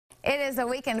It is a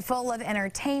weekend full of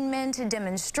entertainment,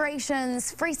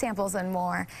 demonstrations, free samples, and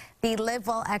more. The Live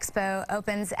Well Expo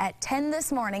opens at 10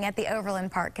 this morning at the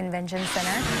Overland Park Convention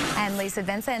Center. And Lisa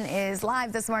Benson is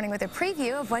live this morning with a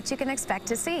preview of what you can expect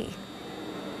to see.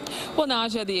 Well,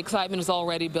 Naja, the excitement is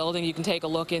already building. You can take a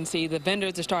look and see the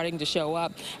vendors are starting to show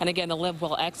up. And again, the Live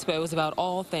Well Expo is about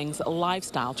all things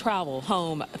lifestyle, travel,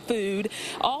 home, food,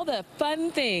 all the fun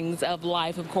things of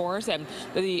life, of course. And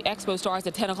the expo starts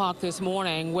at 10 o'clock this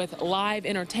morning with live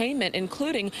entertainment,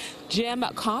 including Jim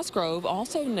Cosgrove,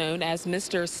 also known as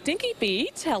Mr. Stinky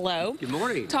Feet. Hello. Good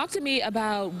morning. Talk to me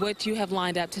about what you have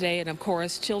lined up today. And, of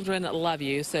course, children love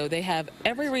you, so they have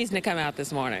every reason to come out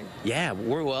this morning. Yeah, I'm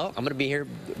going to be here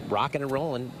rocking and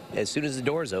rolling as soon as the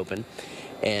doors open.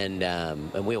 And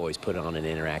we always put on an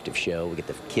interactive show. We get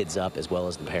the kids up as well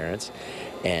as the parents,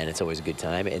 and it's always a good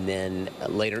time. And then a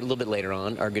little bit later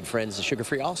on, our good friends, the Sugar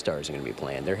Free All-Stars, are going to be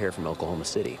playing. They're here from Oklahoma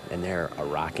City, and they're a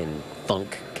rockin'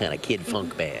 funk, kind of kid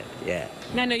funk band. Yeah.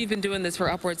 And I know you've been doing this for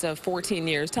upwards of 14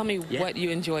 years. Tell me what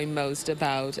you enjoy most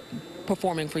about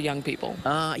performing for young people.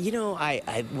 You know,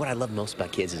 what I love most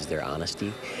about kids is their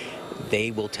honesty.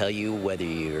 They will tell you whether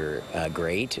you're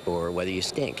great or whether you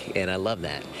stink, and I love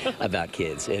that about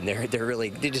kids. And they're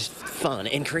just fun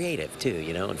and creative too,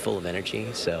 you know, and full of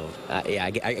energy. So yeah,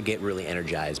 I get really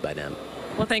energized by them.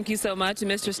 Well, thank you so much.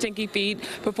 Mr. Stinky Feet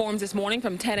performs this morning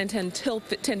from 10 and 10 till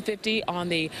 10:50 on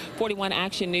the 41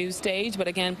 Action News stage. But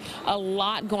again, a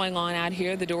lot going on out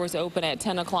here. The doors open at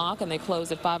 10 o'clock and they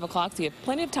close at 5 o'clock, so you have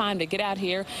plenty of time to get out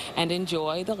here and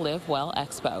enjoy the Live Well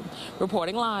Expo.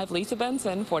 Reporting live, Lisa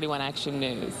Benson, 41 Action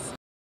News.